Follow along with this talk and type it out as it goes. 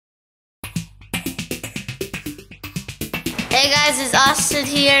Hey guys, it's Austin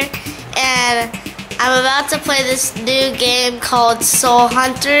here, and I'm about to play this new game called Soul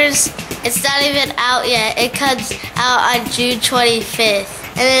Hunters. It's not even out yet. It comes out on June 25th,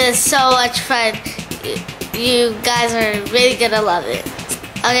 and it is so much fun. You guys are really gonna love it.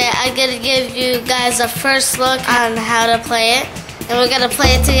 Okay, I'm gonna give you guys a first look on how to play it, and we're gonna play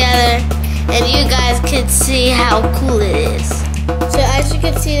it together, and you guys can see how cool it is. So as you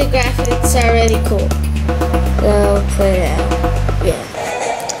can see, the graphics are really cool. So play it out. Yeah.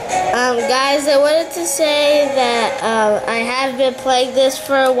 Guys, I wanted to say that I have been playing this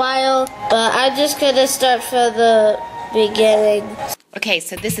for a while, but I'm just gonna start from the beginning. Okay,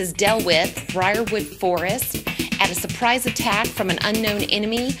 so this is Delwith, Briarwood Forest. At a surprise attack from an unknown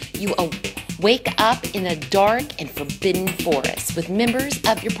enemy, you wake up in a dark and forbidden forest with members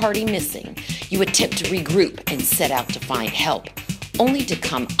of your party missing. You attempt to regroup and set out to find help, only to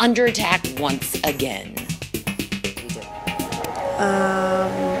come under attack once again.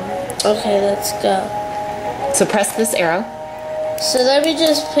 Okay, let's go. So press this arrow. So let me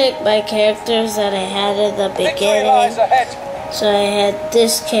just pick my characters that I had in the beginning. So I had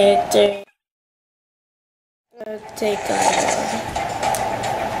this character. I'll take that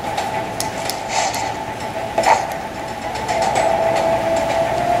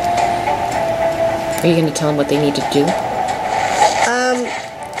Are you going to tell them what they need to do?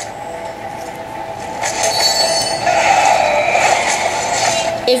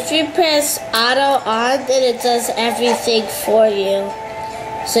 If you press auto on, then it does everything for you.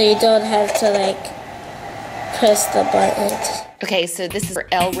 So you don't have to, like, press the buttons. Okay, so this is for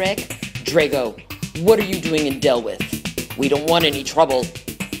Elric. Drago, what are you doing in Delwith? We don't want any trouble.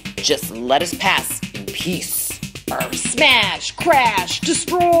 Just let us pass in peace. Or smash, crash,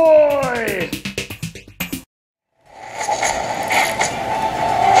 destroy!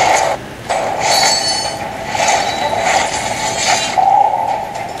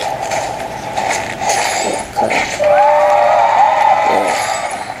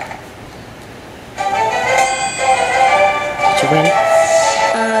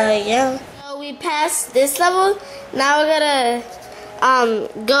 Yeah. So we passed this level. Now we're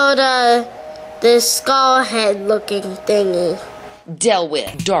gonna go to this skull head looking thingy.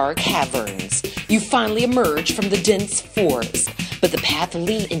 Delwith, dark caverns. You finally emerge from the dense forest, but the path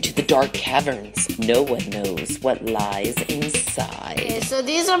leads into the dark caverns. No one knows what lies inside. Okay, so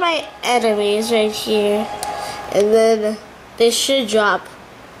these are my enemies right here, and then they should drop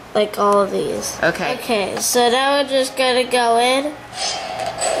like all of these. Okay. Okay, so now we're just gonna go in.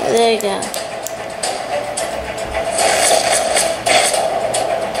 There you go.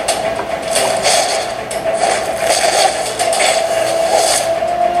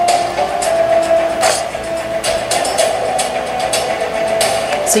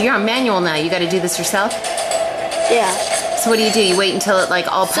 So you're on manual now. You got to do this yourself? Yeah. So what do? You wait until it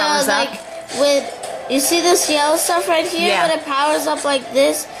like all powers so, like, up? When you see this yellow stuff right here, yeah. when it powers up like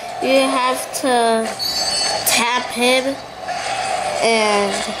this, you have to tap him,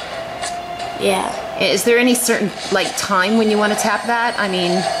 and yeah. Is there any certain like time when you want to tap that? I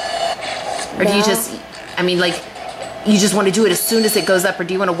mean, or do you just? I mean, like, you just want to do it as soon as it goes up, or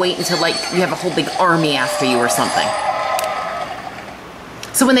do you want to wait until like you have a whole big army after you or something?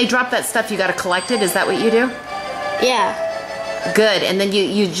 So when they drop that stuff, you got to collect it. Is that what you do? Yeah. Good, and then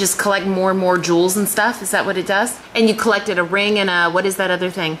you just collect more and more jewels and stuff? Is that what it does? And you collected a ring and a, what is that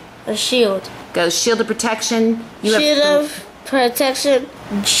other thing? A shield. Goes shield of protection. Shield of protection,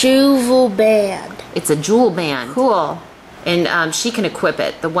 jewel band. It's a jewel band. Cool. And she can equip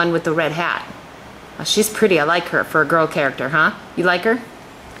it, the one with the red hat. Oh, she's pretty. I like her for a girl character, huh? You like her?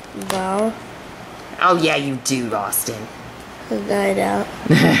 No. Oh, yeah, you do, Austin. Night out.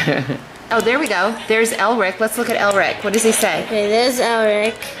 Oh, there we go. There's Elric. Let's look at Elric. What does he say? Okay, there's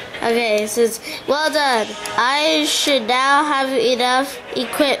Elric. Okay, it says, well done. I should now have enough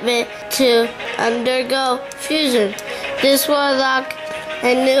equipment to undergo fusion. This will unlock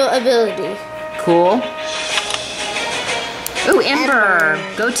a new ability. Cool. Ooh, Ember.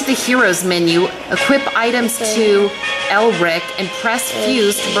 Go to the Heroes menu, equip items to Elric, and press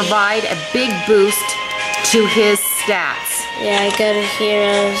Fuse to provide a big boost to his stats. Yeah, I go to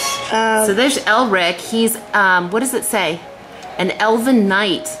Heroes. So there's Elric. He's, what does it say? An Elven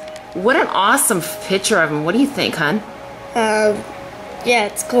Knight. What an awesome picture of him. What do you think, hon? Yeah,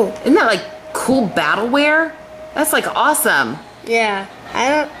 it's cool. Isn't that like cool battle wear? That's like awesome. Yeah, I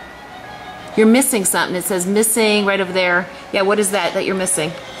don't... You're missing something. It says missing right over there. Yeah, what is that you're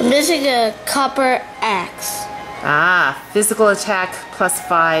missing? I'm missing a copper axe. Ah, physical attack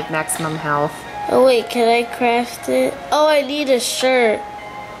 +5, maximum health. Oh wait, can I craft it? Oh, I need a shirt.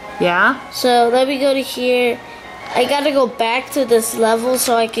 Yeah? So let me go to here I gotta go back to this level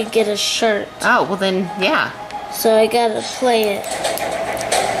so I could get a shirt. Oh, well then, yeah. So I gotta play it.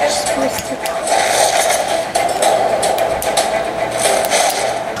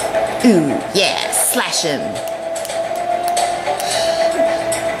 Ooh, yeah, slash him.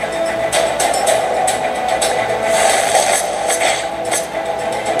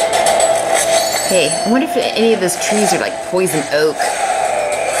 Hey, I wonder if any of those trees are like poison oak.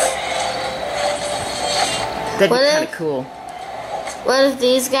 That'd be kind of cool. What if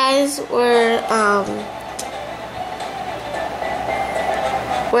these guys were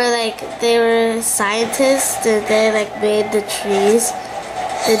like they were scientists and they like made the trees?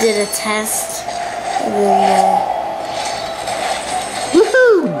 They did a test and then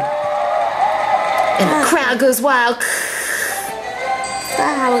woohoo! And the crowd goes wild. That's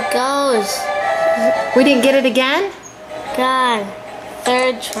not how it goes. We didn't get it again? God,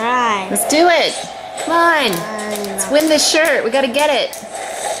 third try. Let's do it. Come on. Let's win this shirt. We gotta get it.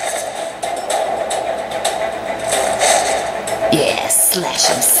 Yeah,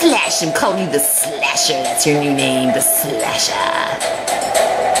 slash him. Call you the Slasher. That's your new name, the Slasher.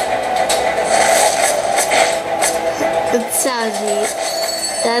 That sounds neat.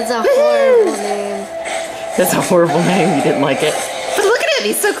 That's a horrible name. That's a horrible name. You didn't like it. But look at him.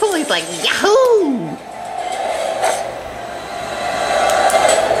 He's so cool. He's like, yahoo!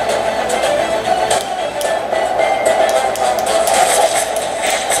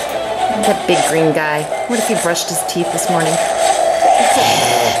 That big green guy. What if he brushed his teeth this morning?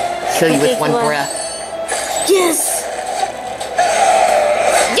 Kill you with one breath. Yes!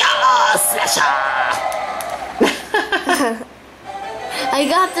 Yeah, Slasher! I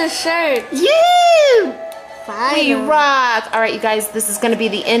got the shirt. You! Finally. We rock! Alright, you guys, this is going to be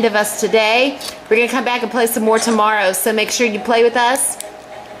the end of us today. We're going to come back and play some more tomorrow, so make sure you play with us.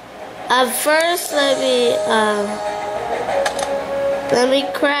 First, let me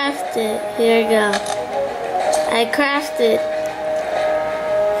craft it. Here we go. I crafted.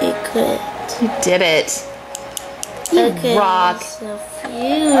 You quit. You did it. You okay, rock. So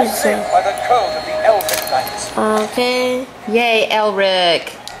fuse it. Okay. Yay,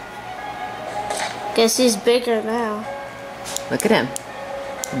 Elric. Guess he's bigger now. Look at him.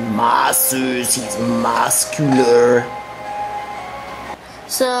 Masters, he's muscular.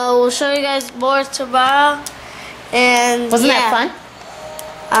 So we'll show you guys more tomorrow. And wasn't that fun?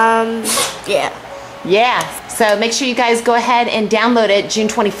 Yeah. Yeah. So make sure you guys go ahead and download it June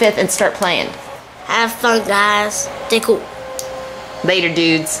 25th and start playing. Have fun, guys. Stay cool. Later,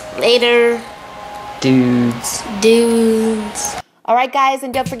 dudes. Later. Dudes. Dudes. All right, guys,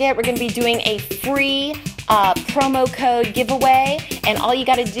 and don't forget, we're going to be doing a free promo code giveaway, and all you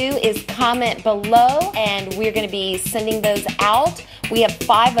got to do is comment below, and we're going to be sending those out. We have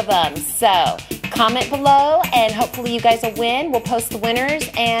 5 of them, so comment below, and hopefully you guys will win. We'll post the winners,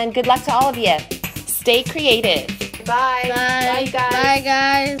 and good luck to all of you. Stay creative. Bye. Bye. Bye, guys. Bye,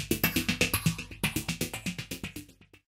 guys.